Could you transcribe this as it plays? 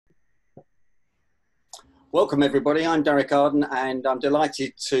Welcome everybody, I'm Derek Arden and I'm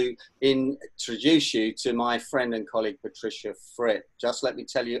delighted to introduce you to my friend and colleague Patricia Fripp. Just let me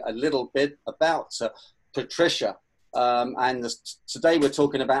tell you a little bit about Patricia. Today we're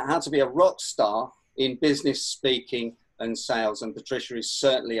talking about how to be a rock star in business, speaking and sales. And Patricia is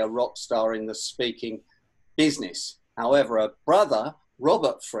certainly a rock star in the speaking business. However, her brother,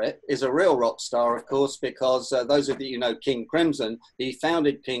 Robert Fripp, is a real rock star, of course, because those of you who know King Crimson, he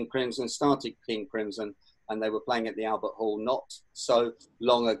founded King Crimson, started King Crimson, and they were playing at the Albert Hall not so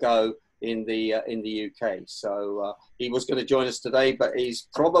long ago in the UK. So he was going to join us today, but he's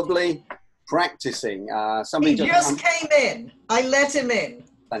probably practicing. He just came in. I let him in.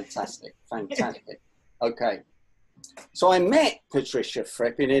 Fantastic, fantastic. Okay. So I met Patricia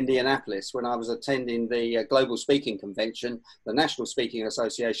Fripp in Indianapolis when I was attending the Global Speaking Convention, the National Speaking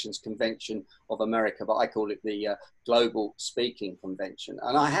Association's Convention of America, but I call it the Global Speaking Convention.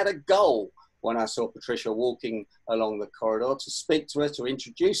 And I had a goal when I saw Patricia walking along the corridor to speak to her, to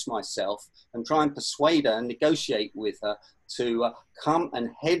introduce myself and try and persuade her and negotiate with her to come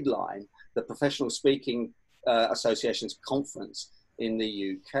and headline the Professional Speaking Association's conference in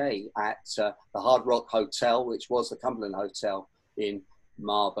the UK at the Hard Rock Hotel, which was the Cumberland Hotel in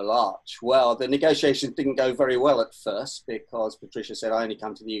Marble Arch. Well, the negotiations didn't go very well at first because Patricia said, I only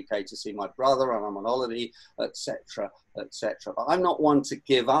come to the UK to see my brother and I'm on holiday, etc., etc. But I'm not one to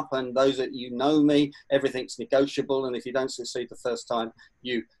give up, and those that you know me, everything's negotiable, and if you don't succeed the first time,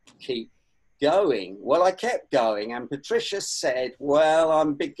 you keep going. Well, I kept going, and Patricia said, well,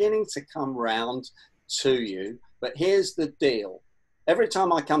 I'm beginning to come round to you, but here's the deal. Every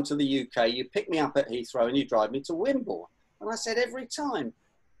time I come to the UK, you pick me up at Heathrow and you drive me to Wimborne. And I said, every time.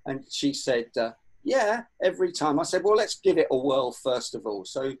 And she said, yeah, every time. I said, well, let's give it a whirl first of all.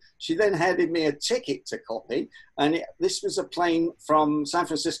 So she then handed me a ticket to copy. And this was a plane from San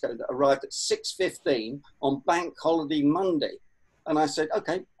Francisco that arrived at 6:15 on Bank Holiday Monday. And I said,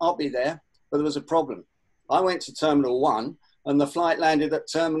 okay, I'll be there. But there was a problem. I went to Terminal 1 and the flight landed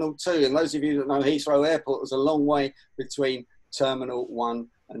at Terminal 2. And those of you that know Heathrow Airport, there's a long way between Terminal 1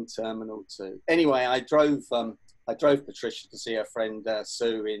 and Terminal 2. Anyway, I drove Patricia to see her friend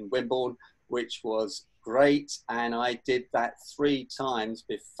Sue in Wimborne, which was great. And I did that 3 times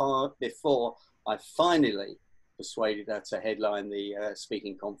before I finally persuaded her to headline the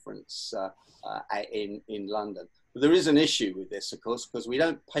speaking conference in London. But there is an issue with this, of course, because we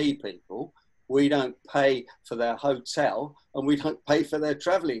don't pay people. We don't pay for their hotel and we don't pay for their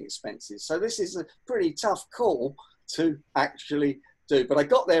traveling expenses. So this is a pretty tough call to actually do. But I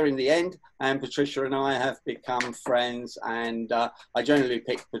got there in the end, and Patricia and I have become friends, and I generally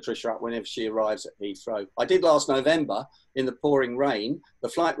pick Patricia up whenever she arrives at Heathrow. I did last November in the pouring rain. The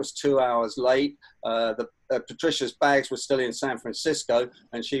flight was 2 hours late. Patricia's bags were still in San Francisco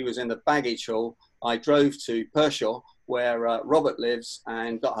and she was in the baggage hall. I drove to Pershore, where Robert lives,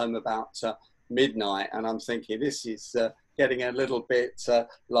 and got home about midnight. And I'm thinking, this is getting a little bit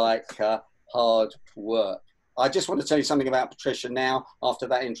like hard work. I just want to tell you something about Patricia now, after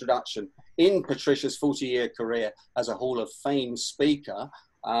that introduction. In Patricia's 40-year career as a Hall of Fame speaker,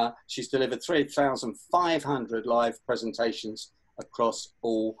 she's delivered 3,500 live presentations across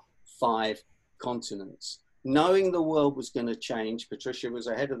all 5 continents. Knowing the world was going to change, Patricia was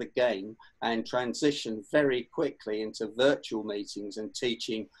ahead of the game and transitioned very quickly into virtual meetings and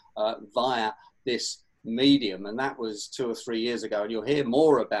teaching via this medium. And that was 2 or 3 years ago. And you'll hear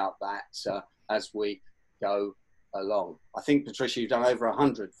more about that as we go along. I think, Patricia, you've done over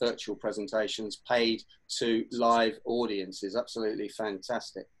 100 virtual presentations paid to live audiences. Absolutely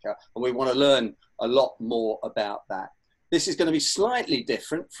fantastic. And we want to learn a lot more about that. This is going to be slightly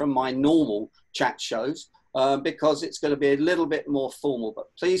different from my normal chat shows because it's going to be a little bit more formal. But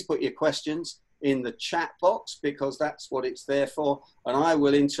please put your questions in the chat box because that's what it's there for. And I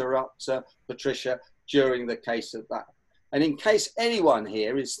will interrupt Patricia during the case of that. And in case anyone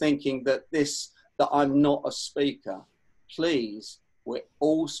here is thinking that I'm not a speaker, please, we're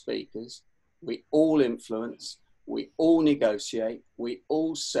all speakers, we all influence, we all negotiate, we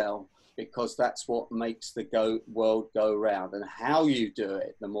all sell, because that's what makes the world go round. And how you do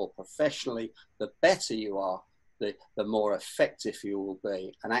it, the more professionally, the better you are, the more effective you will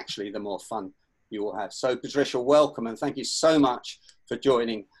be, and actually the more fun you will have. So Patricia, welcome, and thank you so much for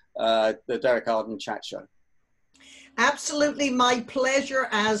joining the Derek Arden Chat Show. Absolutely, my pleasure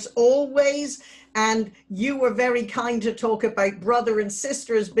as always. And you were very kind to talk about brother and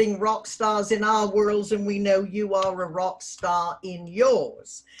sisters being rock stars in our worlds, and we know you are a rock star in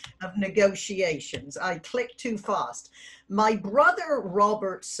yours of negotiations. I clicked too fast. My brother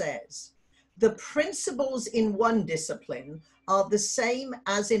Robert says, the principles in one discipline are the same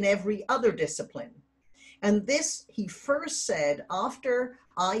as in every other discipline. And this, he first said after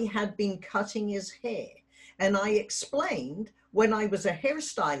I had been cutting his hair. And I explained when I was a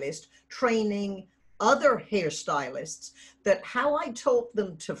hairstylist training other hairstylists that how I taught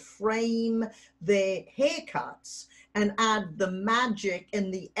them to frame their haircuts and add the magic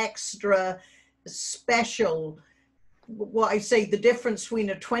and the extra special, what I say, the difference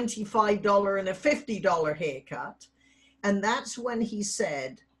between a $25 and a $50 haircut. And that's when he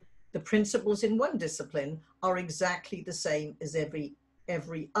said, the principles in one discipline are exactly the same as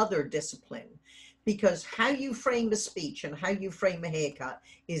every other discipline, because how you frame a speech and how you frame a haircut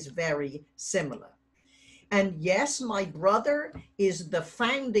is very similar. And yes, my brother is the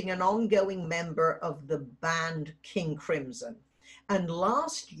founding and ongoing member of the band King Crimson. And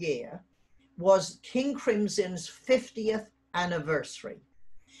last year was King Crimson's 50th anniversary.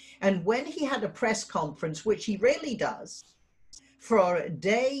 And when he had a press conference, which he rarely does, for a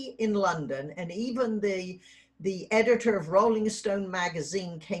day in London, and even the editor of Rolling Stone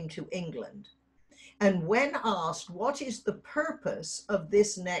magazine came to England. And when asked, what is the purpose of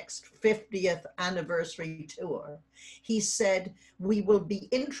this next 50th anniversary tour? He said, we will be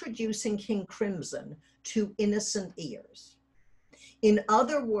introducing King Crimson to innocent ears. In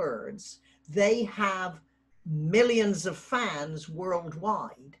other words, they have millions of fans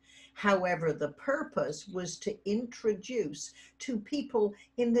worldwide. However, the purpose was to introduce to people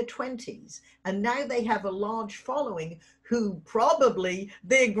in their 20s. And now they have a large following who probably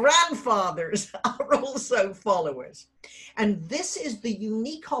their grandfathers are also followers. And this is the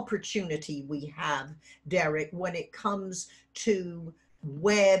unique opportunity we have, Derek, when it comes to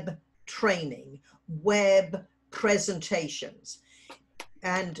web training, web presentations.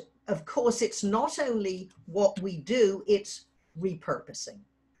 And of course, it's not only what we do, it's repurposing.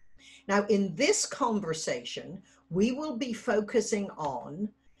 Now, in this conversation, we will be focusing on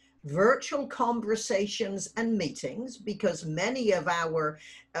virtual conversations and meetings, because many of our,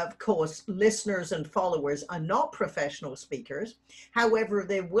 of course, listeners and followers are not professional speakers. However,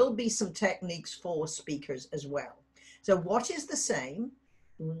 there will be some techniques for speakers as well. So what is the same?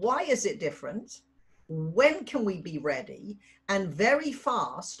 Why is it different? When can we be ready? And very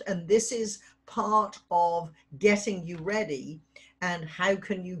fast, and this is part of getting you ready, and how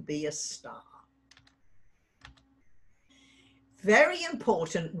can you be a star? Very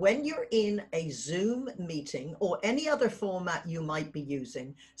important when you're in a Zoom meeting or any other format you might be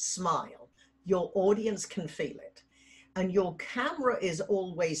using, smile. Your audience can feel it. And your camera is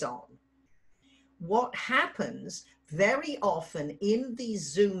always on. What happens very often in these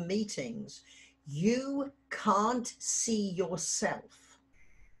Zoom meetings, you can't see yourself.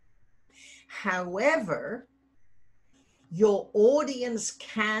 However, your audience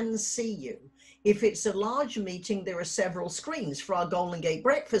can see you. If it's a large meeting, there are several screens. For our Golden Gate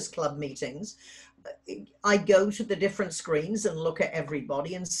Breakfast Club meetings, I go to the different screens and look at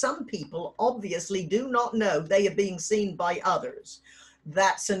everybody, and some people obviously do not know they are being seen by others.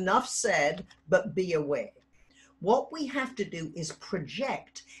 That's enough said, but be aware. What we have to do is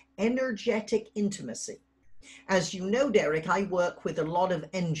project energetic intimacy. As you know, Derek, I work with a lot of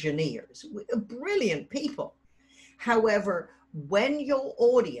engineers, brilliant people. However, when your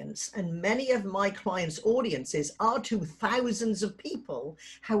audience, and many of my clients' audiences are to thousands of people,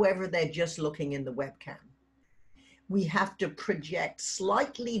 however, they're just looking in the webcam, we have to project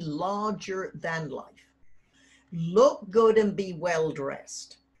slightly larger than life. Look good and be well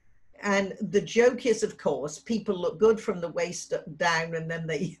dressed. And the joke is, of course, people look good from the waist down and then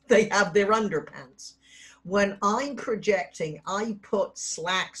they have their underpants. When I'm projecting, I put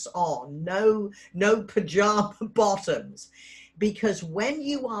slacks on, no pajama bottoms, because when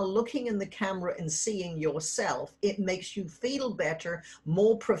you are looking in the camera and seeing yourself, it makes you feel better,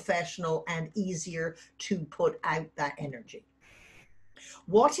 more professional, and easier to put out that energy.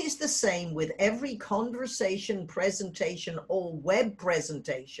 What is the same with every conversation, presentation, or web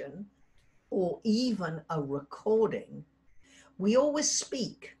presentation, or even a recording? We always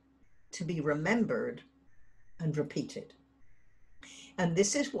speak to be remembered and repeated. And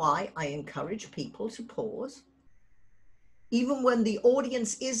this is why I encourage people to pause, even when the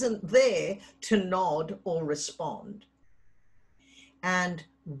audience isn't there, to nod or respond. And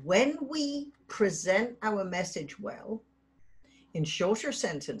when we present our message well, in shorter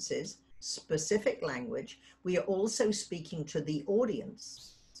sentences, specific language, we are also speaking to the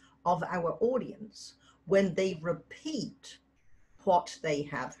audience of our audience when they repeat what they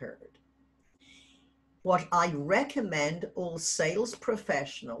have heard. What I recommend all sales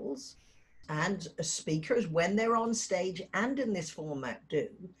professionals and speakers, when they're on stage and in this format, do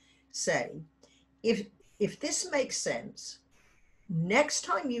say, if this makes sense, next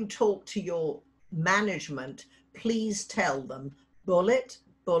time you talk to your management, please tell them bullet,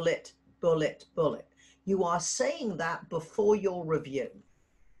 bullet, bullet, bullet. You are saying that before your review.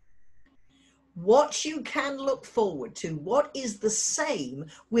 What you can look forward to, what is the same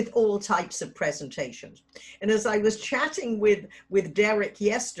with all types of presentations. And as I was chatting with Derek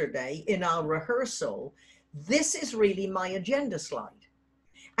yesterday in our rehearsal, this is really my agenda slide.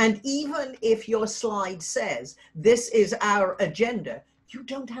 And even if your slide says, this is our agenda, you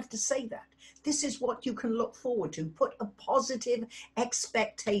don't have to say that. This is what you can look forward to. Put a positive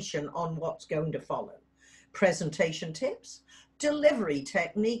expectation on what's going to follow. Presentation tips, delivery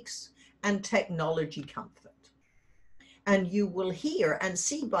techniques, and technology comfort. And you will hear and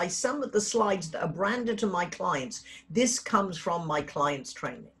see by some of the slides that are branded to my clients, this comes from my clients'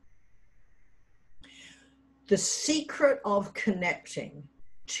 training. The secret of connecting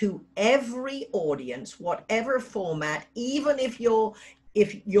to every audience, whatever format, even if your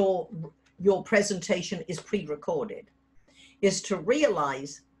presentation is pre-recorded, is to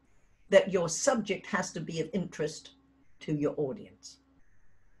realize that your subject has to be of interest to your audience.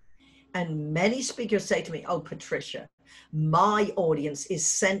 And many speakers say to me, oh, Patricia, my audience is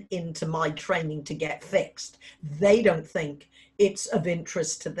sent into my training to get fixed. They don't think it's of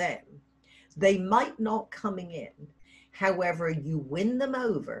interest to them. They might not coming in. However, you win them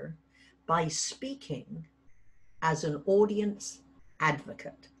over by speaking as an audience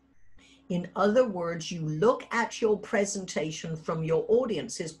advocate. In other words, you look at your presentation from your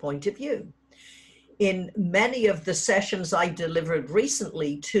audience's point of view. In many of the sessions I delivered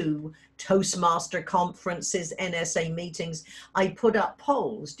recently to Toastmaster conferences, NSA meetings, I put up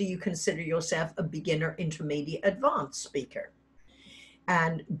polls. Do you consider yourself a beginner, intermediate, advanced speaker?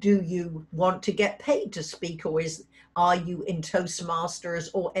 And do you want to get paid to speak, or are you in Toastmasters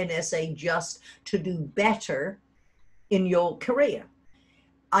or NSA just to do better in your career?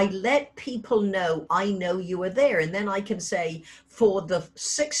 I let people know I know you are there, and then I can say, for the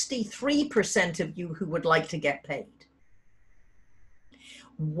 63% of you who would like to get paid.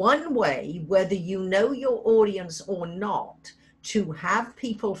 One way, whether you know your audience or not, to have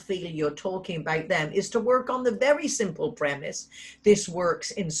people feel you're talking about them is to work on the very simple premise. This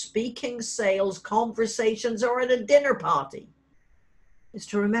works in speaking, sales, conversations, or at a dinner party. Is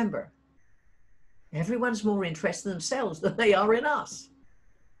to remember, everyone's more interested in themselves than they are in us.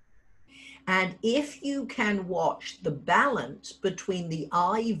 And if you can watch the balance between the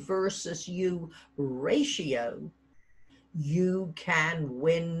I versus you ratio, you can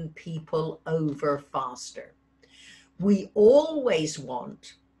win people over faster. We always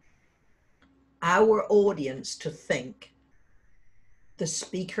want our audience to think the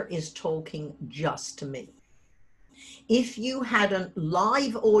speaker is talking just to me. If you had a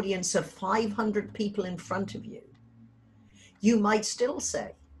live audience of 500 people in front of you, you might still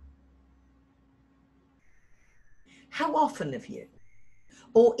say, how often have you,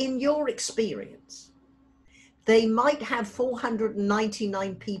 or in your experience, they might have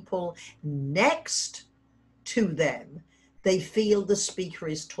 499 people next to them, they feel the speaker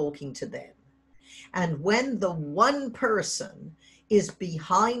is talking to them. And when the one person is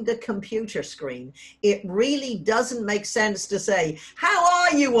behind a computer screen, it really doesn't make sense to say, how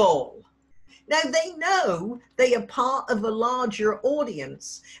are you all? Now, they know they are part of a larger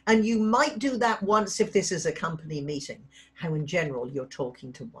audience, and you might do that once if this is a company meeting, how in general you're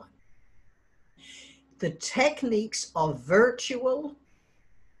talking to one. The techniques are virtual,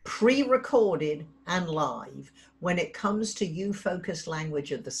 pre-recorded, and live. When it comes to you, focused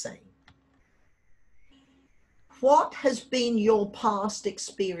language are the same. What has been your past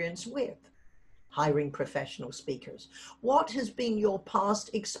experience with hiring professional speakers? What has been your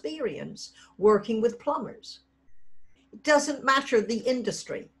past experience working with plumbers? It doesn't matter the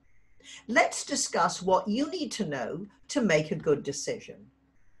industry. Let's discuss what you need to know to make a good decision.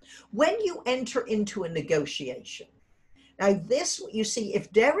 When you enter into a negotiation, now this, you see,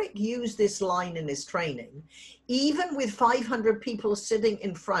 if Derek used this line in his training, even with 500 people sitting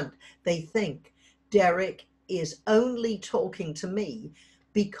in front, they think Derek is only talking to me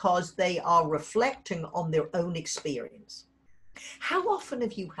because they are reflecting on their own experience. How often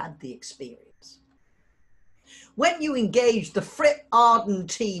have you had the experience? When you engage the Fripp Arden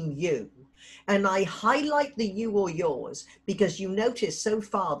team you, and I highlight the you or yours because you notice so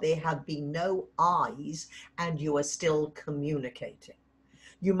far there have been no I's and you are still communicating.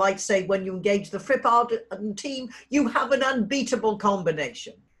 You might say when you engage the Fripp Arden team, you have an unbeatable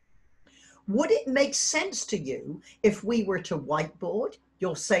combination. Would it make sense to you if we were to whiteboard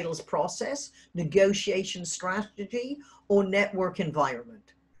your sales process, negotiation strategy, or network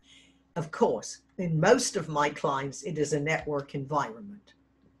environment? Of course, in most of my clients, it is a network environment.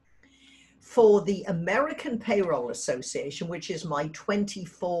 For the American Payroll Association, which is my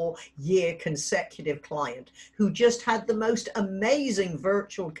 24-year consecutive client, who just had the most amazing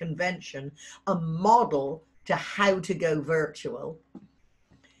virtual convention, a model to how to go virtual,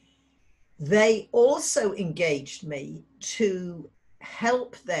 they also engaged me to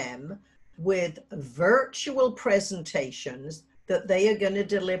help them with virtual presentations that they are going to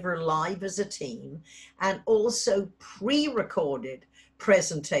deliver live as a team, and also pre-recorded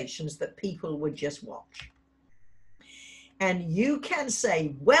presentations that people would just watch. And you can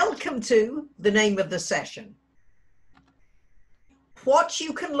say, welcome to the name of the session, what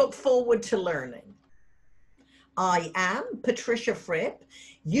you can look forward to learning. I am Patricia Fripp.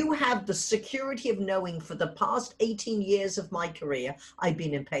 You have the security of knowing for the past 18 years of my career, I've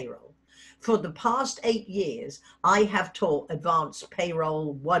been in payroll. For the past 8 years, I have taught Advanced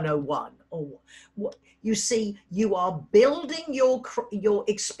Payroll 101. You see, you are building your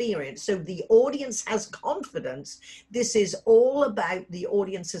experience so the audience has confidence. This is all about the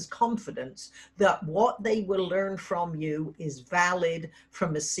audience's confidence that what they will learn from you is valid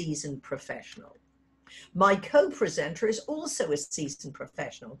from a seasoned professional. My co-presenter is also a seasoned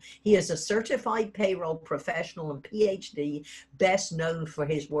professional. He is a certified payroll professional and PhD, best known for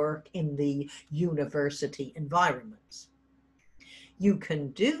his work in the university environments. You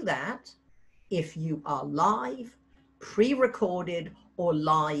can do that if you are live, pre-recorded, or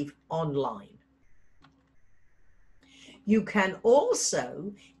live online. You can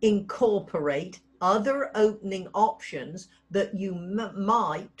also incorporate other opening options that you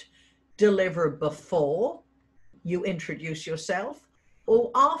might deliver before you introduce yourself or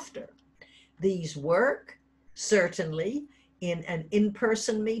after. These work certainly in an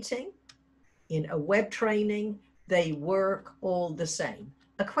in-person meeting, in a web training, they work all the same.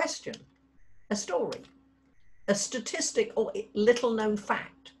 A question, a story, a statistic or little known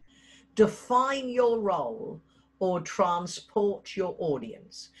fact. Define your role or transport your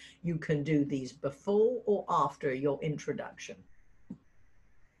audience. You can do these before or after your introduction.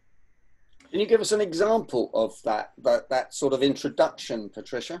 Can you give us an example of that sort of introduction,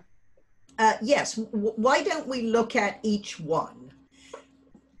 Patricia? Yes. Why don't we look at each one?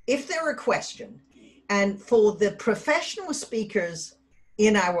 If they're a question, and for the professional speakers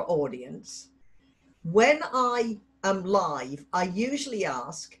in our audience, when I am live, I usually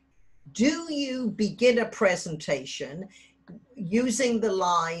ask, do you begin a presentation using the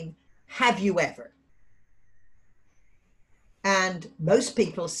line, have you ever? And most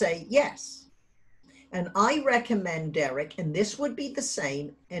people say yes. And I recommend, Derek, and this would be the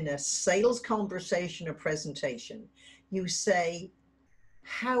same in a sales conversation or presentation, you say,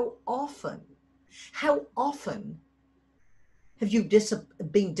 how often have you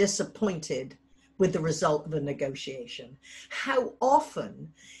been disappointed with the result of a negotiation? How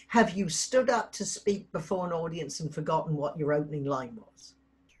often have you stood up to speak before an audience and forgotten what your opening line was?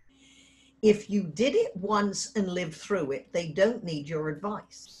 If you did it once and lived through it, they don't need your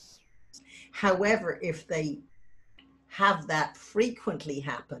advice. However, if they have that frequently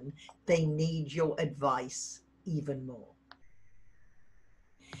happen, they need your advice even more.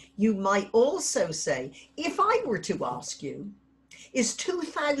 You might also say, if I were to ask you, is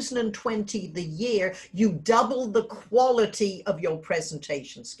 2020 the year you double the quality of your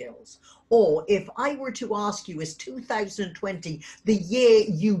presentation skills? Or if I were to ask you, is 2020 the year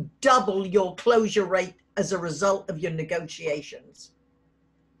you double your closure rate as a result of your negotiations?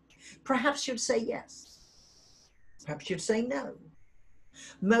 Perhaps you'd say yes. Perhaps you'd say no.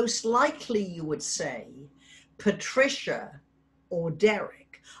 Most likely you would say, Patricia or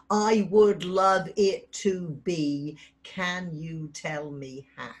Derek, I would love it to be, can you tell me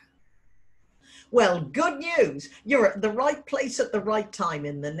how? Well, good news. You're at the right place at the right time.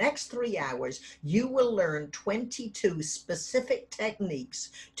 In the next 3 hours, you will learn 22 specific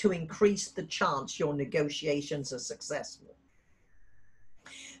techniques to increase the chance your negotiations are successful.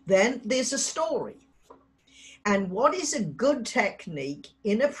 Then there's a story. And what is a good technique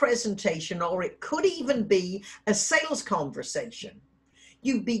in a presentation, or it could even be a sales conversation?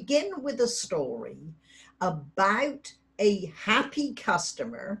 You begin with a story about a happy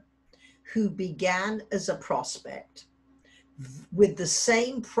customer who began as a prospect with the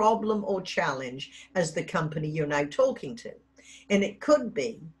same problem or challenge as the company you're now talking to. And it could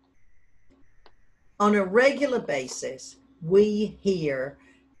be, on a regular basis, we hear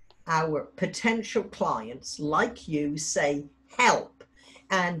our potential clients like you say, help.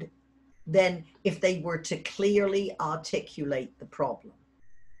 And then if they were to clearly articulate the problem.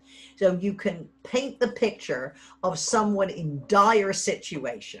 So you can paint the picture of someone in dire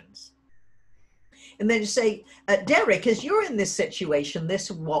situations. And then you say, Derek, as you're in this situation,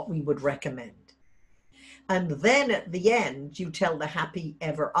 this is what we would recommend. And then at the end, you tell the happy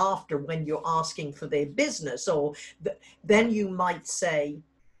ever after when you're asking for their business. Or then you might say,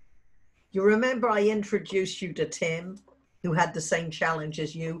 you remember I introduced you to Tim, who had the same challenge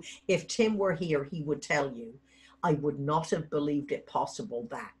as you? If Tim were here, he would tell you, I would not have believed it possible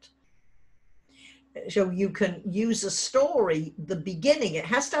that. So you can use a story, the beginning, it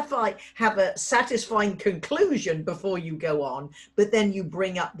has to have a satisfying conclusion before you go on, but then you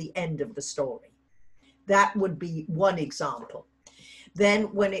bring up the end of the story. That would be one example.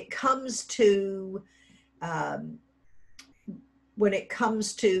 Then when it comes to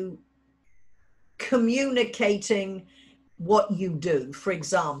communicating what you do, for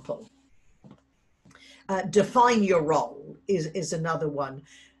example, define your role is another one.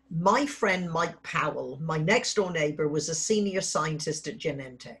 My friend Mike Powell, my next door neighbor, was a senior scientist at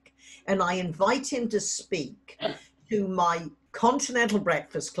Genentech, and I invite him to speak to my Continental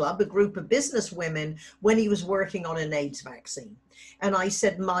Breakfast Club, a group of business women, when he was working on an AIDS vaccine. And I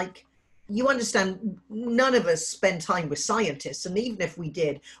said, Mike, you understand, none of us spend time with scientists, and even if we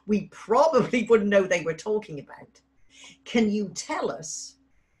did, we probably wouldn't know they were talking about. Can you tell us,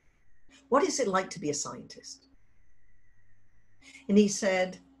 what is it like to be a scientist? And he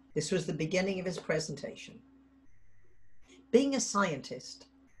said, this was the beginning of his presentation, being a scientist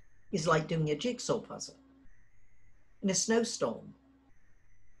is like doing a jigsaw puzzle in a snowstorm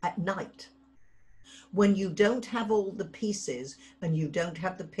at night, when you don't have all the pieces and you don't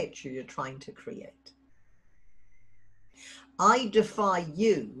have the picture you're trying to create. I defy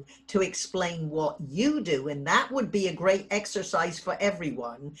you to explain what you do, and that would be a great exercise for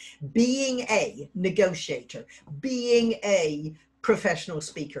everyone, being a negotiator, being a professional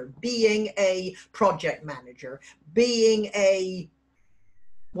speaker, being a project manager, being a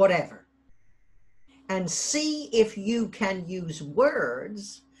whatever. And see if you can use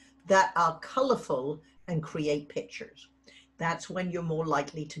words that are colorful and create pictures. That's when you're more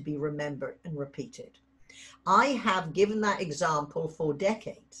likely to be remembered and repeated. I have given that example for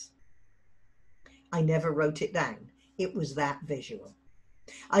decades. I never wrote it down. It was that visual.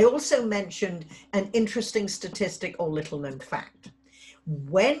 I also mentioned an interesting statistic or little known fact.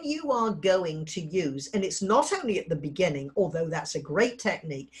 When you are going to use, and it's not only at the beginning, although that's a great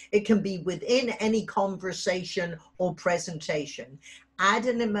technique, it can be within any conversation or presentation, add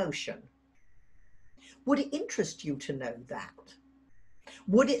an emotion. Would it interest you to know that?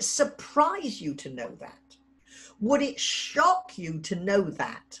 Would it surprise you to know that? Would it shock you to know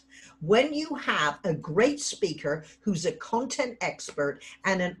that? When you have a great speaker who's a content expert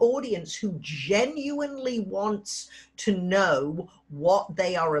and an audience who genuinely wants to know what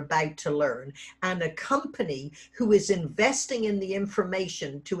they are about to learn, and a company who is investing in the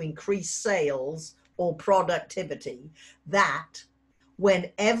information to increase sales or productivity, that when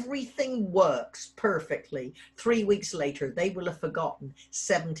everything works perfectly, 3 weeks later, they will have forgotten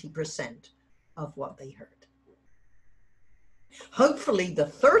 70% of what they heard. Hopefully the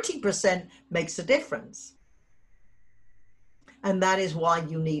 30% makes a difference. And that is why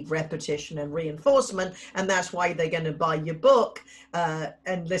you need repetition and reinforcement. And that's why they're going to buy your book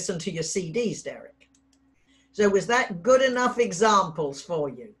and listen to your CDs, Derek. So was that good enough examples for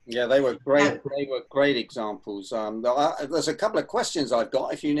you? Yeah, they were great. They were great examples. There's a couple of questions I've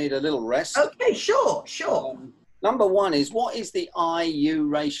got if you need a little rest. Okay, sure. Number one is, what is the I-U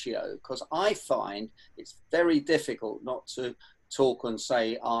ratio? Because I find it's very difficult not to talk and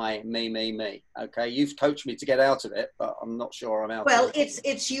say I, me. Okay, you've coached me to get out of it, but I'm not sure I'm out Well, of it.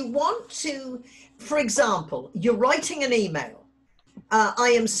 it's you want to, for example, you're writing an email.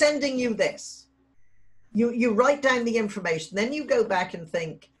 I am sending you this. You write down the information, then you go back and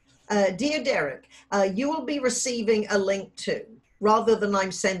think, dear Derek, you will be receiving a link to, rather than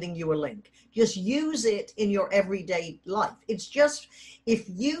I'm sending you a link. Just use it in your everyday life. It's just, if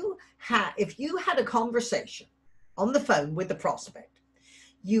you had a conversation on the phone with the prospect,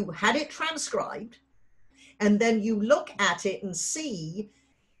 you had it transcribed, and then you look at it and see,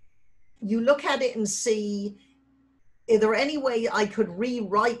 is there any way I could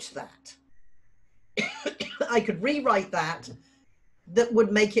rewrite that? I could rewrite that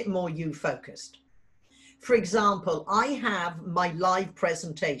would make it more you focused. For example, I have my live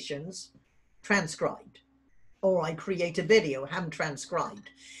presentations transcribed, or I create a video, have them transcribed.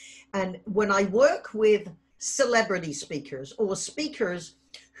 And when I work with celebrity speakers or speakers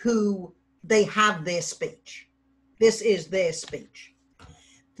who they have their speech, this is their speech,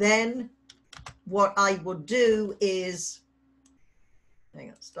 then what I will do is,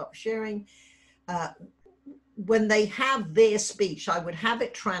 hang on, stop sharing. when they have their speech, I would have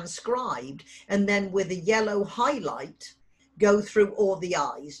it transcribed and then with a yellow highlight, go through all the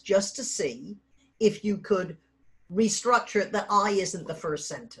I's just to see if you could restructure it. The I isn't the first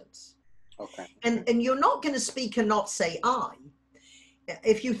sentence. Okay. And you're not going to speak and not say I.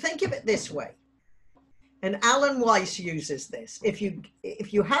 If you think of it this way, and Alan Weiss uses this, if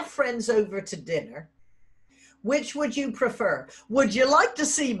you have friends over to dinner, which would you prefer? Would you like to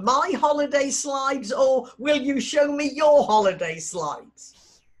see my holiday slides, or will you show me your holiday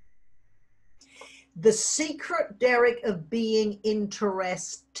slides? The secret, Derek, of being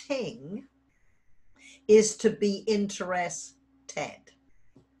interesting is to be interested.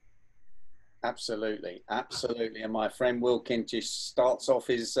 Absolutely, absolutely. And my friend Wilkin just starts off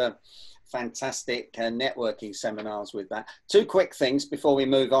his fantastic networking seminars with that. Two quick things before we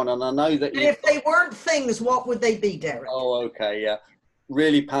move on. And I know that you... If they weren't things, what would they be, Derek? Oh, okay, yeah.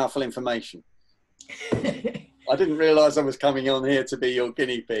 Really powerful information. I didn't realize I was coming on here to be your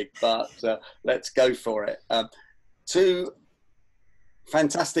guinea pig, but let's go for it. Two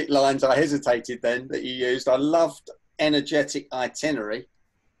fantastic lines. I hesitated then that you used. I loved energetic itinerary.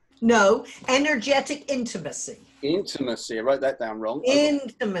 No, energetic intimacy. Intimacy. I wrote that down wrong.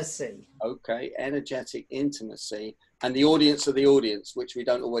 Intimacy. Okay, energetic intimacy. And the audience of the audience, which we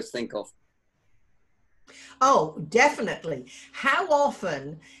don't always think of. Oh, definitely. How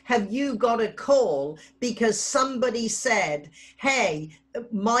often have you got a call because somebody said, hey,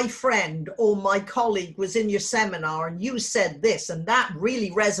 my friend or my colleague was in your seminar and you said this, and that really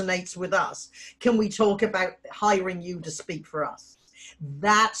resonates with us. Can we talk about hiring you to speak for us?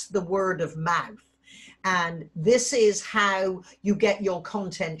 That's the word of mouth. And this is how you get your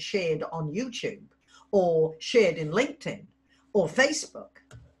content shared on YouTube or shared in LinkedIn or Facebook.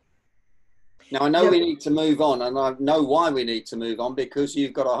 Now, I know we need to move on, and I know why we need to move on, because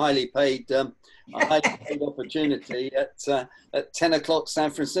you've got a highly paid opportunity at 10 o'clock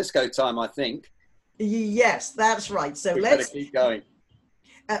San Francisco time, I think. Yes, that's right. So let's keep going.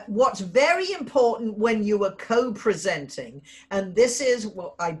 What's very important when you are co-presenting, and this is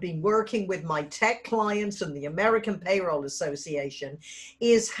what I've been working with my tech clients and the American Payroll Association,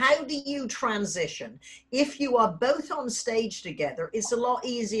 is how do you transition? If you are both on stage together, it's a lot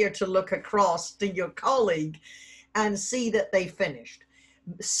easier to look across to your colleague and see that they finished.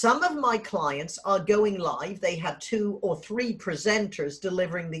 Some of my clients are going live. They have 2 or 3 presenters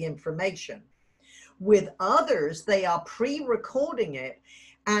delivering the information. With others, they are pre-recording it,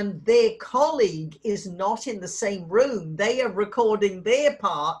 and their colleague is not in the same room. They are recording their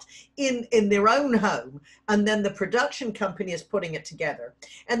part in their own home, and then the production company is putting it together.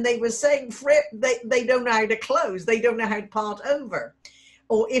 And they were saying, Fripp, they don't know how to close. They don't know how to part over.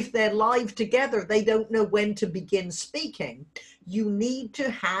 Or if they're live together, they don't know when to begin speaking. You need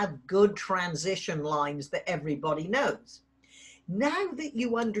to have good transition lines that everybody knows. Now that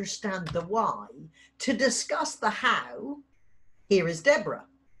you understand the why, to discuss the how, here is Deborah.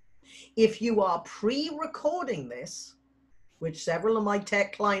 If you are pre-recording this, which several of my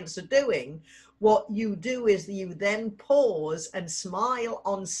tech clients are doing, what you do is you then pause and smile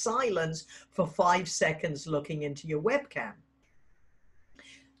on silence for 5 seconds looking into your webcam.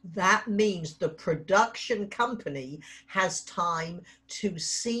 That means the production company has time to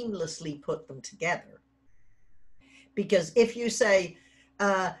seamlessly put them together. Because if you say,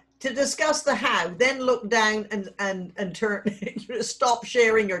 to discuss the how, then look down and turn, stop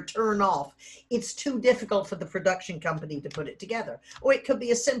sharing or turn off, it's too difficult for the production company to put it together. Or it could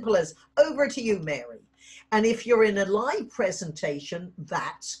be as simple as, over to you, Mary. And if you're in a live presentation,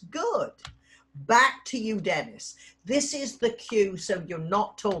 that's good. Back to you, Dennis. This is the cue, so you're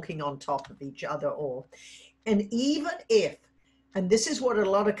not talking on top of each other. And even if, and this is what a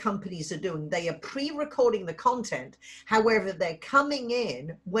lot of companies are doing, they are pre-recording the content. However, they're coming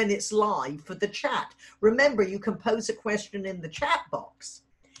in when it's live for the chat. Remember, you can pose a question in the chat box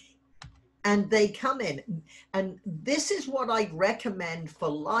and they come in. And this is what I recommend for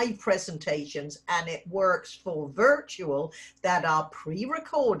live presentations, and it works for virtual that are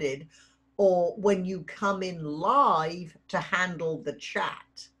pre-recorded or when you come in live to handle the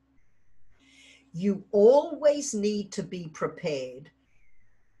chat. You always need to be prepared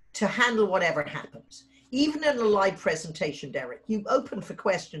to handle whatever happens. Even in a live presentation, Derek, you open for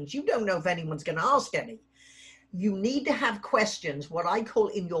questions. You don't know if anyone's going to ask any. You need to have questions, what I call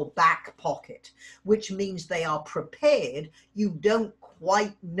in your back pocket, which means they are prepared. You don't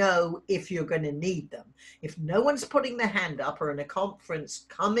quite know if you're going to need them. If no one's putting their hand up, or in a conference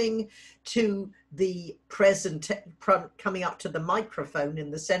coming to the coming up to the microphone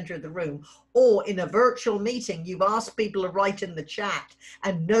in the center of the room, or in a virtual meeting, you've asked people to write in the chat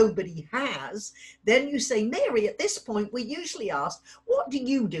and nobody has, then you say, Mary, at this point, we usually ask, what do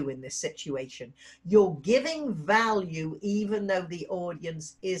you do in this situation? You're giving value even though the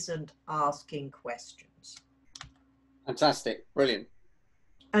audience isn't asking questions. Fantastic. Brilliant.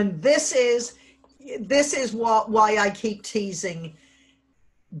 And this is why I keep teasing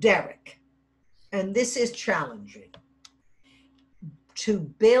Derek. And this is challenging. To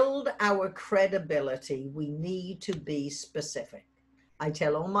build our credibility, we need to be specific. I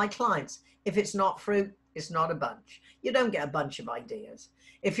tell all my clients, if it's not fruit, it's not a bunch. You don't get a bunch of ideas.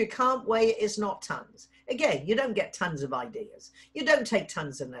 If you can't weigh it, it's not tons. Again, you don't get tons of ideas. You don't take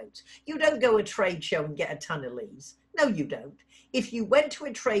tons of notes. You don't go to a trade show and get a ton of leads. No, you don't. If you went to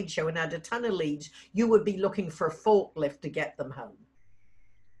a trade show and had a ton of leads, you would be looking for a forklift to get them home.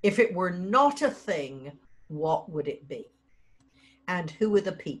 If it were not a thing, what would it be? And who are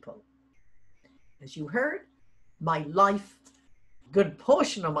the people? As you heard, my life, good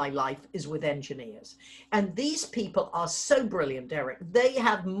portion of my life is with engineers. And these people are so brilliant, Derek. They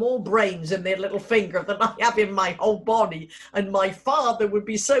have more brains in their little finger than I have in my whole body. And my father would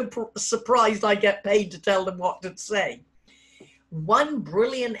be so surprised I get paid to tell them what to say. One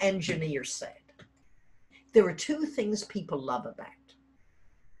brilliant engineer said, there are two things people love about.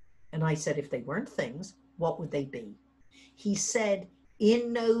 And I said, if they weren't things, what would they be? He said,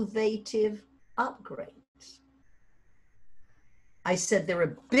 innovative upgrades. I said, there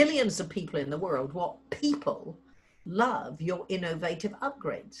are billions of people in the world. What people love your innovative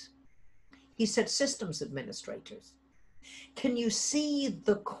upgrades? He said, systems administrators. Can you see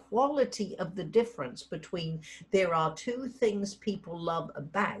the quality of the difference between there are two things people love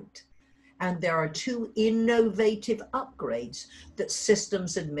about and there are two innovative upgrades that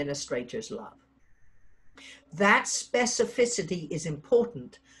systems administrators love? That specificity is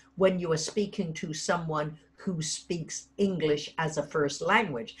important when you are speaking to someone who speaks English as a first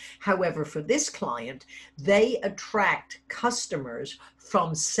language. However, for this client, they attract customers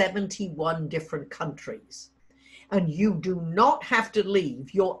from 71 different countries. And you do not have to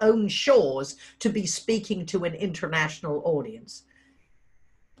leave your own shores to be speaking to an international audience.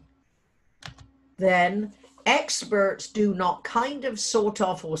 Then experts do not kind of, sort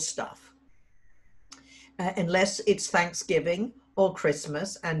of, or stuff. Unless it's Thanksgiving or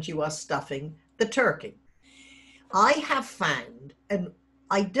Christmas and you are stuffing the turkey. I have found, and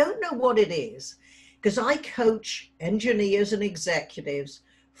I don't know what it is, because I coach engineers and executives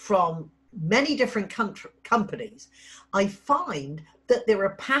from many different companies. I find that there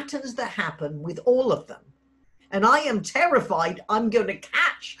are patterns that happen with all of them. And I am terrified I'm going to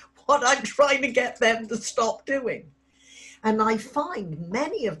catch what I'm trying to get them to stop doing. And I find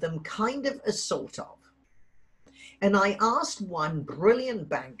many of them kind of a sort of. And I asked one brilliant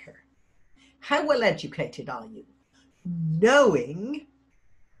banker, how well educated are you? Knowing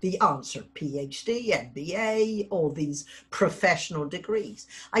the answer, PhD, MBA, all these professional degrees.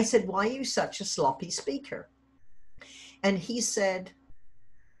 I said, why are you such a sloppy speaker? And he said,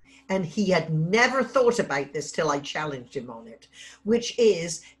 and he had never thought about this till I challenged him on it, which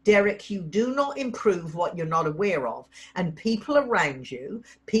is, Derek, you do not improve what you're not aware of. And people around you,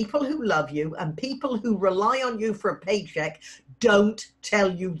 people who love you and people who rely on you for a paycheck don't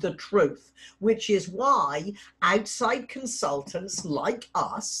tell you the truth, which is why outside consultants like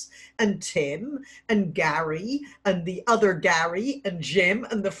us and Tim and Gary and the other Gary and Jim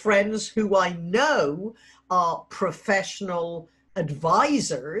and the friends who I know are professional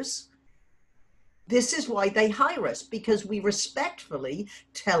advisors, this is why they hire us, because we respectfully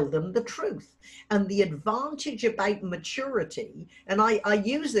tell them the truth. And the advantage about maturity, and I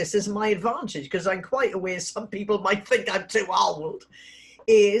use this as my advantage because I'm quite aware some people might think I'm too old,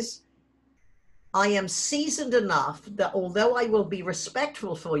 is I am seasoned enough that although I will be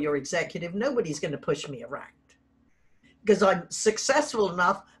respectful for your executive, nobody's going to push me around. Because I'm successful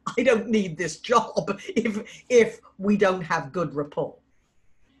enough, I don't need this job if we don't have good rapport.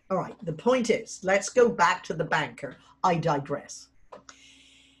 All right, the point is, let's go back to the banker. I digress.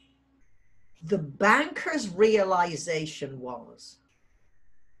 The banker's realization was,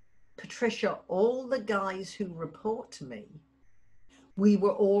 Patricia, all the guys who report to me, we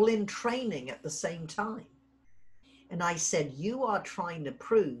were all in training at the same time. And I said, you are trying to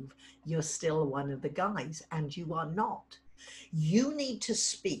prove you're still one of the guys, and you are not. You need to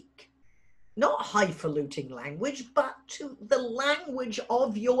speak not highfalutin language, but to the language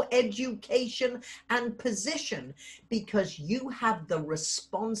of your education and position, because you have the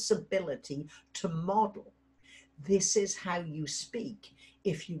responsibility to model. This is how you speak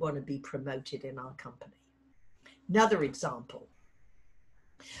if you want to be promoted in our company. Another example,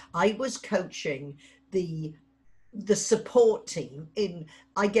 I was coaching the support team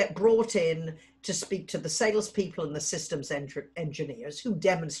I get brought in to speak to the salespeople and the systems engineers who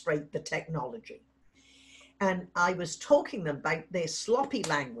demonstrate the technology. And I was talking them about their sloppy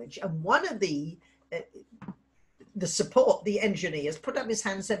language. And one of the support, the engineers, put up his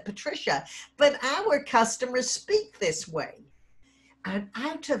hand and said, "Patricia, but our customers speak this way." And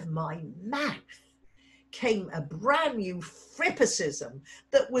out of my mouth came a brand new Frippicism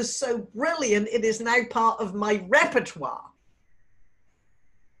that was so brilliant, it is now part of my repertoire.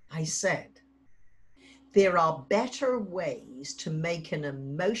 I said, there are better ways to make an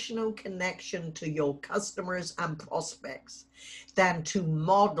emotional connection to your customers and prospects than to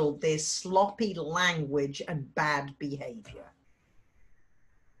model their sloppy language and bad behavior.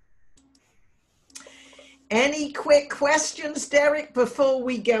 Any quick questions, Derek, before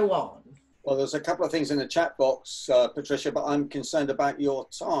we go on? Well, there's a couple of things in the chat box, Patricia, but I'm concerned about your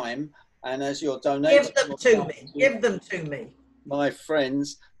time. And as you're donating... Give them to me. Give them to me. My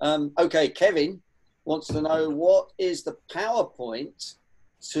friends. Okay, Kevin wants to know, what is the PowerPoint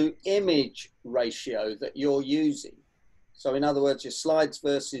to image ratio that you're using? So in other words, your slides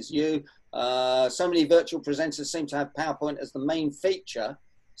versus you. So many virtual presenters seem to have PowerPoint as the main feature,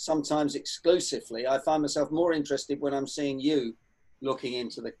 sometimes exclusively. I find myself more interested when I'm seeing you looking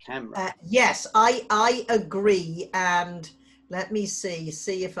into the camera. Yes, I agree. And let me see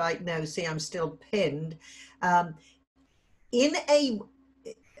if I, no, see, I'm still pinned. And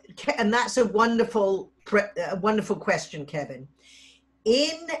that's a wonderful question, Kevin.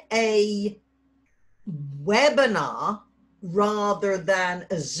 In a webinar rather than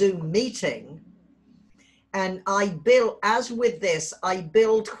a Zoom meeting, and I build, as with this, I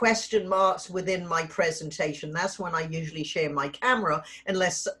build question marks within my presentation. That's when I usually share my camera,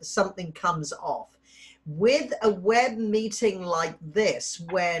 unless something comes off. With a web meeting like this,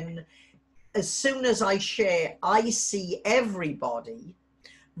 when as soon as I share, I see everybody,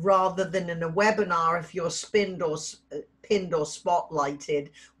 rather than in a webinar, if you're pinned or spotlighted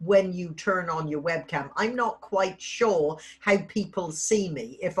when you turn on your webcam. I'm not quite sure how people see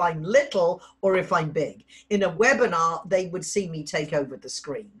me, if I'm little or if I'm big. In a webinar, they would see me take over the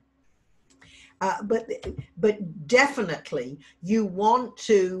screen. But definitely, you want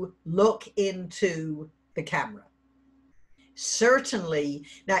to look into the camera. Certainly.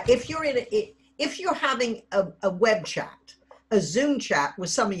 Now, if you're having a web chat, a Zoom chat with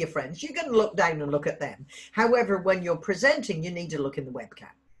some of your friends, you can look down and look at them. However, when you're presenting, you need to look in the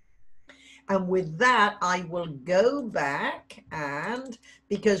webcam. And with that, I will go back, and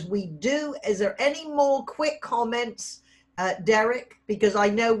because we do, is there any more quick comments, Derek? Because I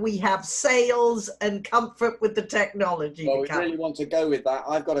know we have sales and comfort with the technology. Well, we really want to go with that.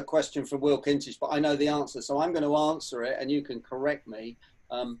 I've got a question from Will Kintich, but I know the answer, so I'm going to answer it and you can correct me.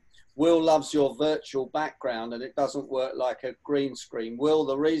 Will loves your virtual background and it doesn't work like a green screen. Will,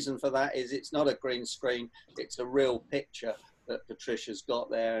 the reason for that is it's not a green screen, it's a real picture that Patricia's got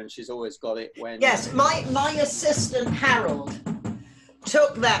there, and she's always got it when... Yes, my assistant Harold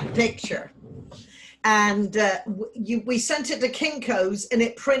took that picture, and we sent it to Kinko's, and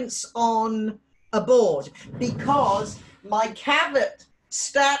it prints on a board, because my Cabot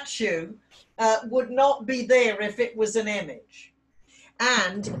statue would not be there if it was an image.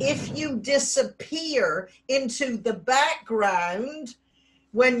 And if you disappear into the background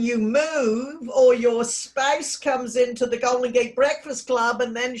when you move, or your spouse comes into the Golden Gate Breakfast Club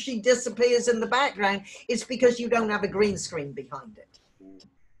and then she disappears in the background, it's because you don't have a green screen behind it.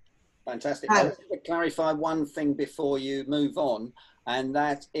 Fantastic. I want to clarify one thing before you move on, and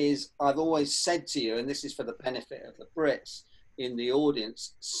that is, I've always said to you, and this is for the benefit of the Brits in the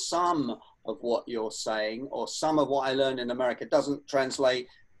audience, some of what you're saying, or some of what I learned in America, doesn't translate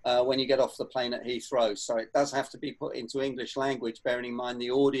when you get off the plane at Heathrow. So it does have to be put into English language, bearing in mind the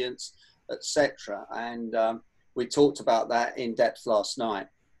audience, etc. And we talked about that in depth last night.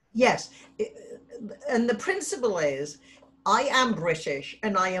 Yes, and the principle is, I am British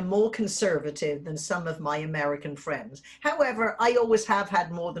and I am more conservative than some of my American friends. However, I always have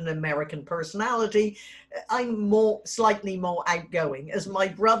had more than an American personality. I'm slightly more outgoing. As my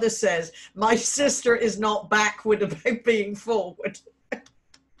brother says, my sister is not backward about being forward.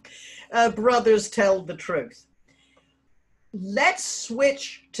 Brothers tell the truth. Let's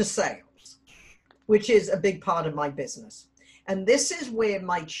switch to sales, which is a big part of my business. And this is where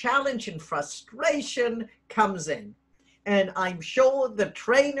my challenge and frustration comes in. And I'm sure the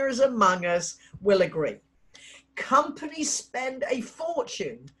trainers among us will agree. Companies spend a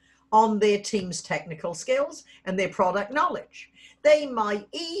fortune on their team's technical skills and their product knowledge. They might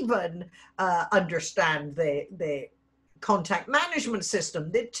even understand their contact management system,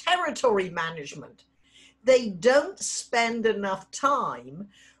 their territory management. They don't spend enough time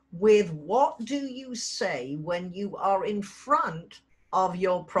with what do you say when you are in front of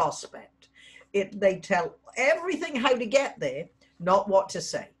your prospect. They tell everything how to get there, not what to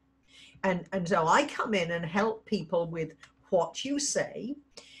say. And so I come in and help people with what you say.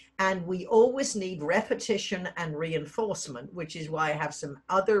 And we always need repetition and reinforcement, which is why I have some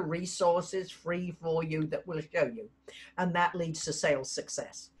other resources free for you that will show you. And that leads to sales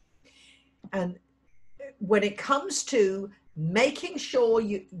success. And when it comes to making sure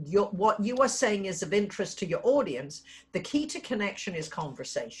what you are saying is of interest to your audience, the key to connection is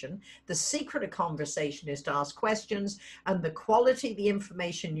conversation. The secret of conversation is to ask questions, and the quality of the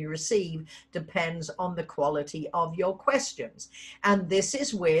information you receive depends on the quality of your questions. And this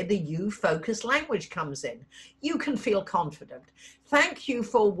is where the you-focused language comes in. You can feel confident. Thank you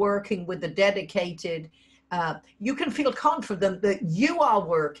for working with a dedicated you can feel confident that you are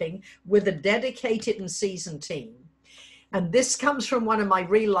working with a dedicated and seasoned team. And this comes from one of my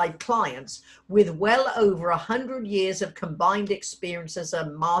real life clients with well over 100 years of combined experience as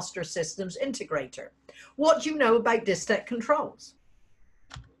a master systems integrator. What do you know about Distech Controls?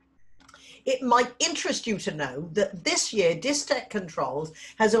 It might interest you to know that this year Distech Controls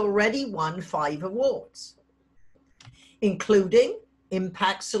has already won 5 awards, including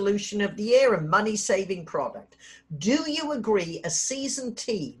Impact Solution of the Year and Money Saving Product. Do you agree a seasoned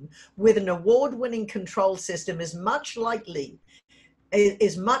team with an award-winning control system is much less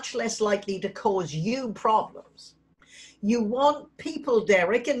likely to cause you problems? You want people,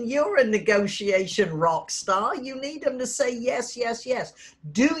 Derek, and you're a negotiation rock star. You need them to say yes, yes, yes.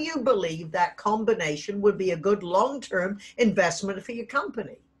 Do you believe that combination would be a good long-term investment for your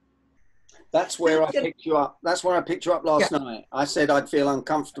company? That's where I picked you up. That's where I picked you up last night. I said I'd feel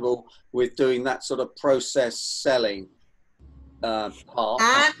uncomfortable with doing that sort of process selling part.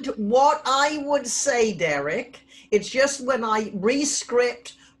 And what I would say, Derek, it's just when I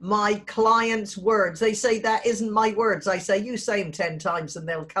re-script my clients' words, they say that isn't my words. I say, you say them 10 times and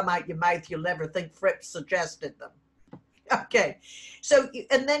they'll come out your mouth. You'll never think Fripp suggested them. Okay. So,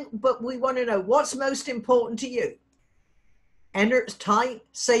 and then, but we want to know what's most important to you. Time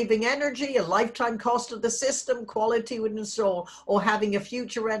saving energy, a lifetime cost of the system, quality with install, or having a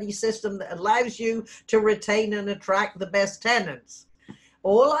future ready system that allows you to retain and attract the best tenants.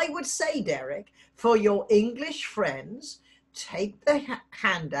 All I would say, Derek, for your English friends, take the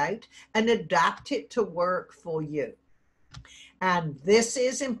handout and adapt it to work for you. And this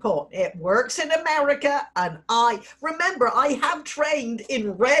is important. It works in America. And remember, I have trained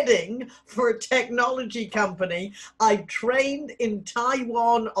in Reading for a technology company. I've trained in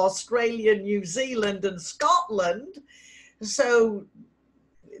Taiwan, Australia, New Zealand, and Scotland. So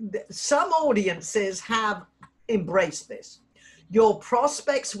some audiences have embraced this. Your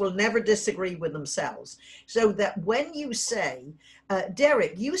prospects will never disagree with themselves. So that when you say,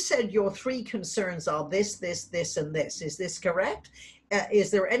 Derek, you said your 3 concerns are this, this, this, and this. Is this correct?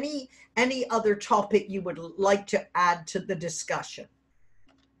 Is there any other topic you would like to add to the discussion?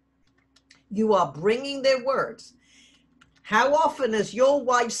 You are bringing their words. How often has your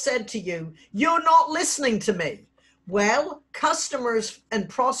wife said to you, you're not listening to me? Well, customers and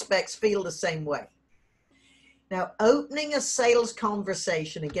prospects feel the same way. Now, opening a sales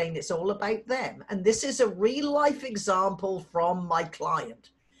conversation, again, it's all about them. And this is a real life example from my client.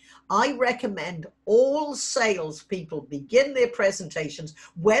 I recommend all salespeople begin their presentations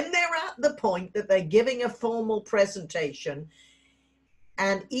when they're at the point that they're giving a formal presentation.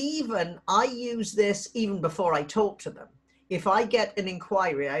 And even I use this even before I talk to them. If I get an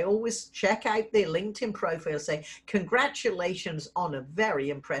inquiry, I always check out their LinkedIn profile, say, congratulations on a very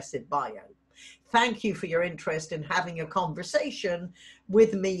impressive bio. Thank you for your interest in having a conversation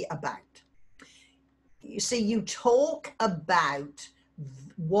with me about. You see, you talk about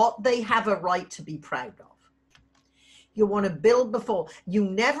what they have a right to be proud of. You want to build before. You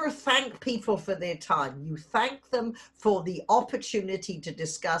never thank people for their time. You thank them for the opportunity to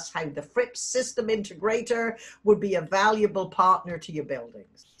discuss how the Fripp system integrator would be a valuable partner to your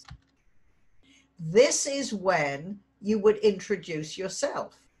buildings. This is when you would introduce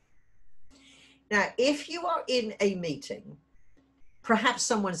yourself. Now, if you are in a meeting, perhaps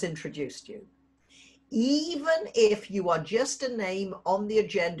someone's introduced you. Even if you are just a name on the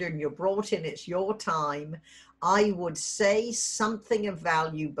agenda and you're brought in, it's your time, I would say something of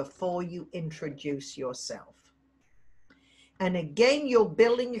value before you introduce yourself. And again, you're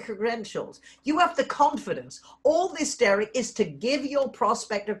building your credentials. You have the confidence. All this, Derek, is to give your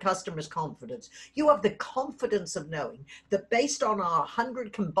prospect or customers confidence. You have the confidence of knowing that based on our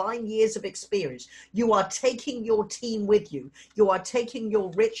 100 combined years of experience, you are taking your team with you. You are taking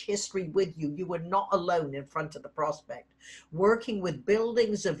your rich history with you. You are not alone in front of the prospect. Working with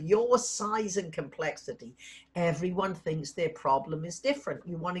buildings of your size and complexity, everyone thinks their problem is different.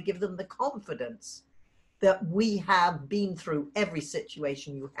 You want to give them the confidence that we have been through every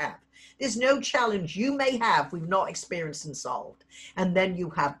situation you have. There's no challenge you may have we've not experienced and solved. And then you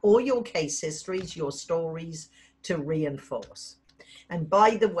have all your case histories, your stories to reinforce. And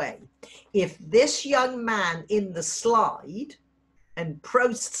by the way, if this young man in the slide, and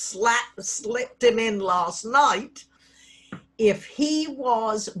Prost slipped him in last night, if he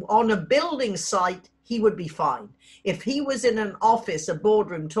was on a building site, he would be fine. If he was in an office, a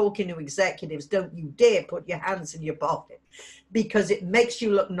boardroom, talking to executives, don't you dare put your hands in your pocket, because it makes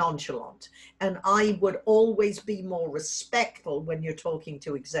you look nonchalant. And I would always be more respectful when you're talking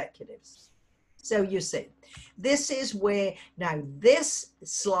to executives. So you see, this is where, now this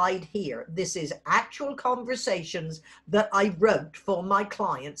slide here, this is actual conversations that I wrote for my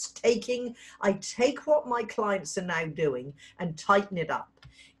clients. I take what my clients are now doing and tighten it up.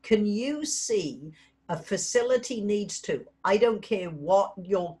 Can you see a facility needs to, I don't care what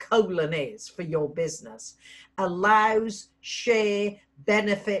your colon is for your business, allows, share,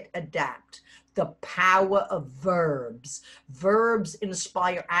 benefit, adapt. The power of verbs. Verbs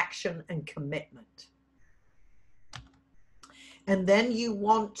inspire action and commitment. And then you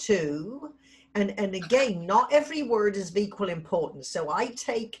want to, and again, not every word is of equal importance. So I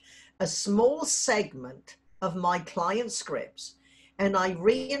take a small segment of my client scripts and I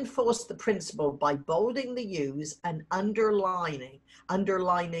reinforce the principle by bolding the U's and underlining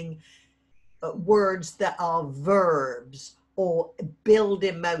words that are verbs or build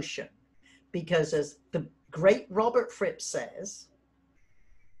emotion. Because as the great Robert Fripp says,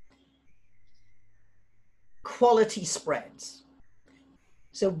 quality spreads.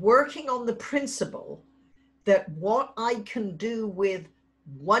 So working on the principle that what I can do with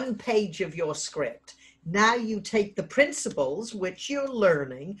one page of your script, now you take the principles which you're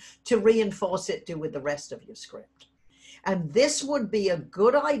learning to reinforce it, do with the rest of your script. And this would be a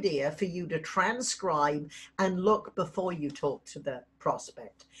good idea for you to transcribe and look before you talk to the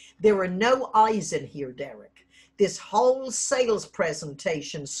prospect. There are no I's in here, Derek. This whole sales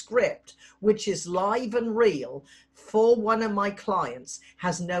presentation script, which is live and real for one of my clients,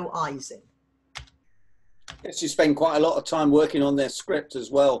 has no I's in. Yes, you spend quite a lot of time working on their script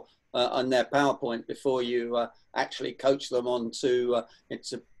as well, on their PowerPoint, before you actually coach them on to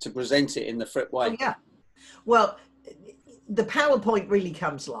present it in the Fripp way. Oh, yeah. Well, the PowerPoint really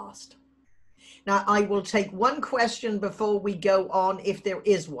comes last. Now, I will take one question before we go on, if there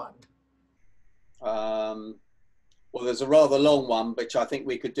is one. Well, there's a rather long one, which I think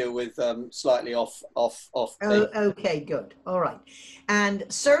we could deal with slightly off. Oh, okay, good. All right. And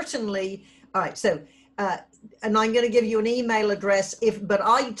certainly, all right, so, and I'm going to give you an email address, but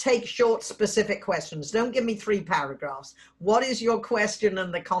I take short, specific questions. Don't give me 3 paragraphs. What is your question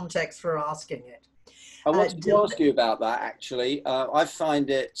and the context for asking it? I wanted to ask you about that, actually. I find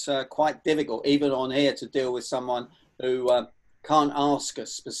it quite difficult, even on here, to deal with someone who can't ask a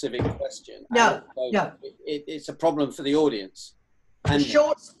specific question. No. It's a problem for the audience. And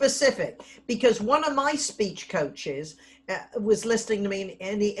short, specific, because one of my speech coaches was listening to me,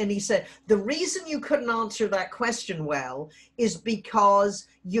 and he said, the reason you couldn't answer that question well is because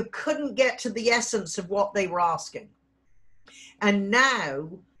you couldn't get to the essence of what they were asking. And now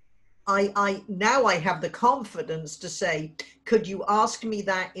I have the confidence to say, could you ask me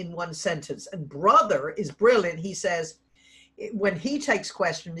that in one sentence? And brother is brilliant. He says, when he takes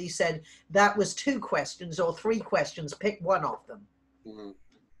questions, he said, that was 2 questions or 3 questions, pick one of them. Mm-hmm.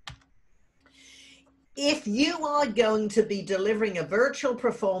 If you are going to be delivering a virtual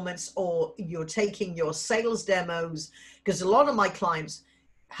performance, or you're taking your sales demos, because a lot of my clients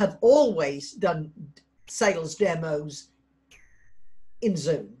have always done sales demos in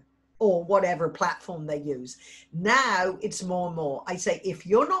Zoom or whatever platform they use. Now it's more and more. I say, if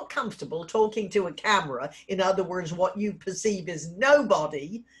you're not comfortable talking to a camera, in other words, what you perceive as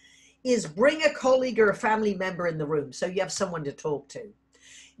nobody, is bring a colleague or a family member in the room so you have someone to talk to.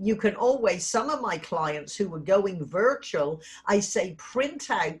 You can always, some of my clients who are going virtual, I say, print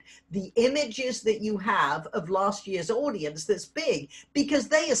out the images that you have of last year's audience that's big, because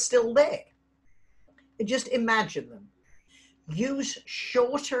they are still there. Just imagine them. Use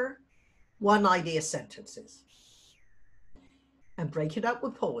shorter one idea sentences. and break it up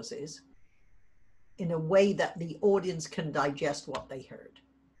with pauses in a way that the audience can digest what they heard.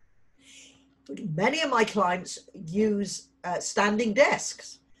 Many of my clients use standing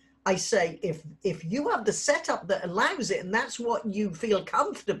desks. I say, if you have the setup that allows it and that's what you feel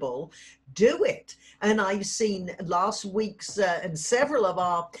comfortable, do it. And I've seen last week's and several of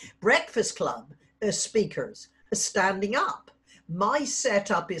our Breakfast Club speakers are standing up. My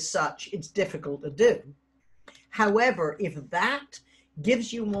setup is such, it's difficult to do. However, if that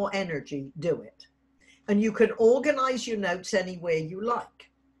gives you more energy, do it. And you can organize your notes anywhere you like.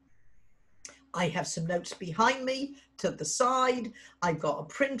 I have some notes behind me to the side. I've got a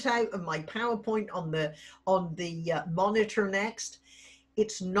printout of my PowerPoint on the monitor next.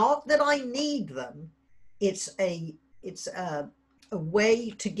 It's not that I need them. It's a way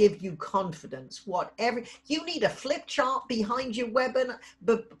to give you confidence. Whatever you need, a flip chart behind your webinar,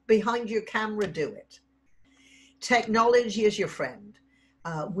 behind your camera, do it. Technology is your friend.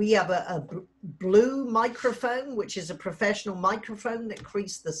 We have a blue microphone, which is a professional microphone that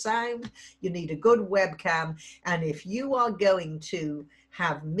creates the sound. You need a good webcam. And if you are going to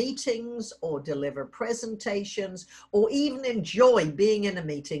have meetings or deliver presentations or even enjoy being in a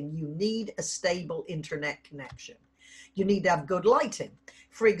meeting, you need a stable internet connection. You need to have good lighting.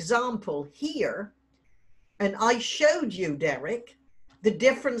 For example, here, and I showed you, Derek, the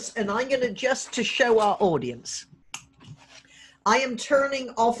difference, and I'm going to just to show our audience. I am turning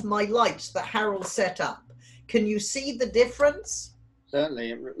off my lights that Harold set up. Can you see the difference?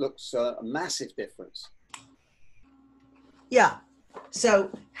 Certainly, it looks a massive difference. Yeah. So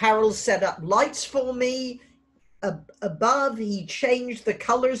Harold set up lights for me above. He changed the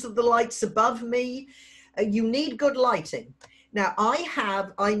colors of the lights above me. You need good lighting. Now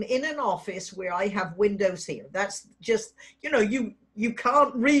I'm in an office where I have windows here. That's just, you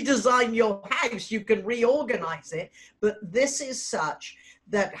can't redesign your house, you can reorganize it, but this is such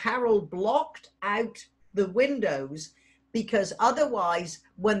that Harold blocked out the windows because otherwise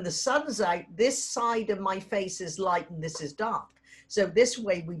when the sun's out, this side of my face is light and this is dark. So this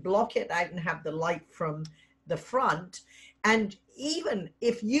way we block it out and have the light from the front. And even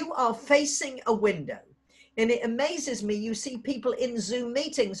if you are facing a window, and it amazes me, you see people in Zoom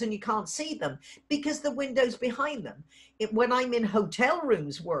meetings and you can't see them because the window's behind them. When I'm in hotel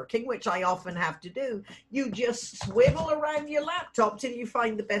rooms working, which I often have to do, you just swivel around your laptop till you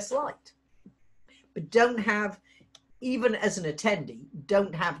find the best light. But don't have, even as an attendee,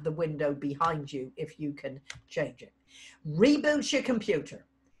 don't have the window behind you if you can change it. Reboot your computer,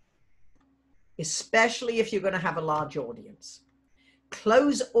 especially if you're going to have a large audience.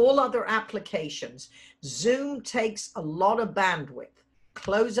 Close all other applications. Zoom takes a lot of bandwidth.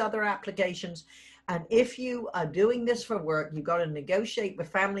 Close other applications. And if you are doing this for work, you've got to negotiate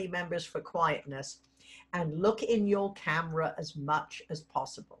with family members for quietness and look in your camera as much as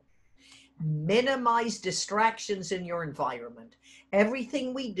possible. Minimize distractions in your environment.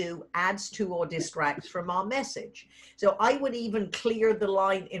 Everything we do adds to or distracts from our message. So I would even clear the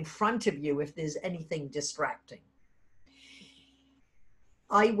line in front of you if there's anything distracting.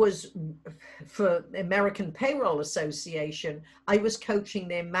 I was, for American Payroll Association, I was coaching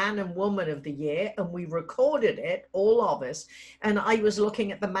their Man and Woman of the Year, and we recorded it, all of us, and I was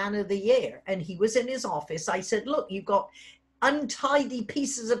looking at the Man of the Year, and he was in his office. I said, look, you've got untidy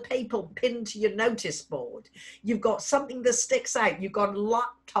pieces of paper pinned to your notice board. You've got something that sticks out. You've got a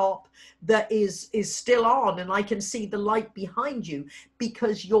laptop that is still on, and I can see the light behind you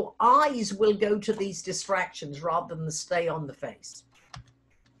because your eyes will go to these distractions rather than stay on the face.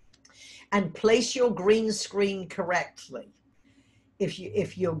 And place your green screen correctly.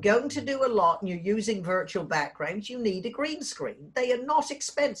 If you're going to do a lot and you're using virtual backgrounds, you need a green screen. They are not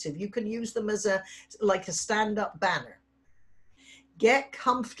expensive. You can use them as like a stand-up banner. Get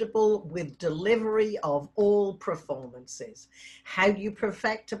comfortable with delivery of all performances. How do you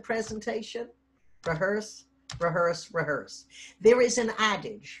perfect a presentation? Rehearse, rehearse, rehearse. There is an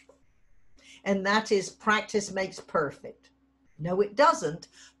adage, and that is practice makes perfect. No, it doesn't.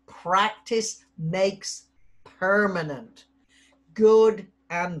 Practice makes permanent, good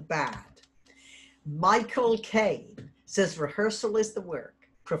and bad. Michael Caine says rehearsal is the work,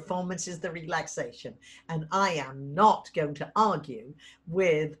 performance is the relaxation, and I am not going to argue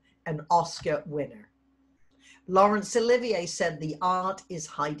with an Oscar winner. Laurence Olivier said the art is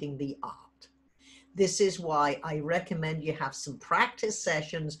hiding the art. This is why I recommend you have some practice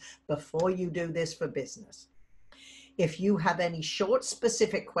sessions before you do this for business. If you have any short,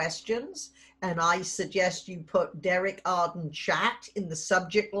 specific questions, and I suggest you put Derek Arden chat in the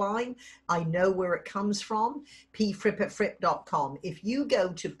subject line, I know where it comes from, pfripp@fripp.com. If you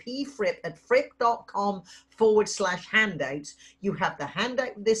go to pfripp@fripp.com/handouts, you have the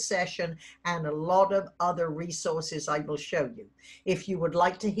handout of this session and a lot of other resources I will show you. If you would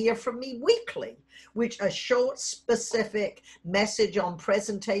like to hear from me weekly, which a short, specific message on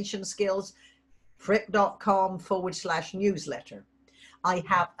presentation skills, fripp.com/newsletter. I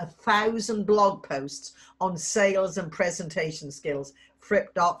have 1,000 blog posts on sales and presentation skills,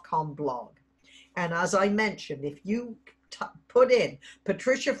 fripp.com blog. And as I mentioned, if you put in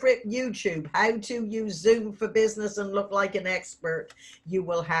Patricia Fripp YouTube, how to use Zoom for business and look like an expert, you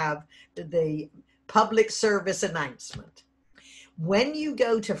will have the public service announcement. When you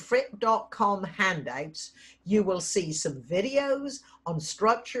go to fripp.com handouts, you will see some videos on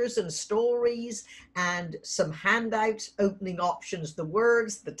structures and stories and some handouts, opening options, the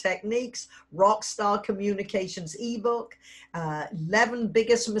words, the techniques, Rockstar Communications ebook, 11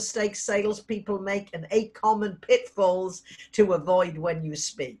 biggest mistakes salespeople make and 8 common pitfalls to avoid when you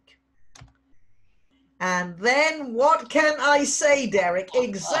speak. And then what can I say, Derek?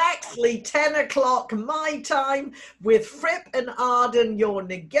 Exactly 10 o'clock my time with Fripp and Arden. Your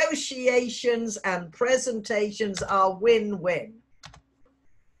negotiations and presentations are win-win.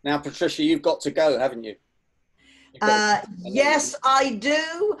 Now, Patricia, you've got to go, haven't you? Yes, I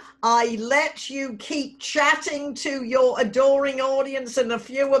do. I let you keep chatting to your adoring audience and a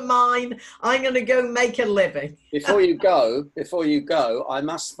few of mine. I'm going to go make a living. Before you go, I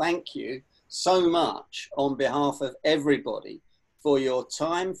must thank you so much on behalf of everybody for your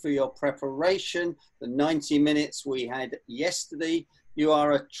time, for your preparation, the 90 minutes we had yesterday. You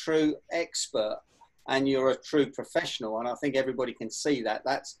are a true expert and you're a true professional, and I think everybody can see that.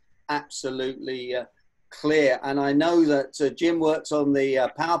 That's absolutely clear. And I know that Jim works on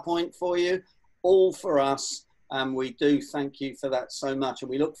the PowerPoint for you, all for us, and we do thank you for that so much. And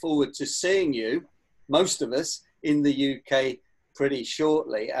we look forward to seeing you, most of us, in the UK pretty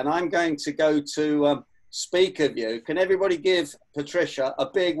shortly. And I'm going to go to speak of you. Can everybody give Patricia a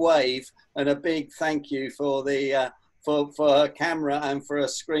big wave and a big thank you for the for her camera and for her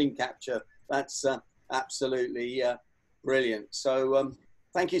screen capture? That's absolutely brilliant. So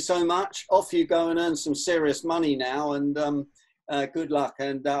thank you so much. Off you go and earn some serious money now, and good luck.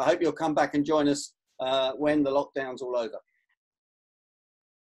 And I hope you'll come back and join us when the lockdown's all over.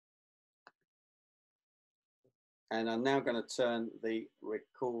 And I'm now going to turn the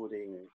recording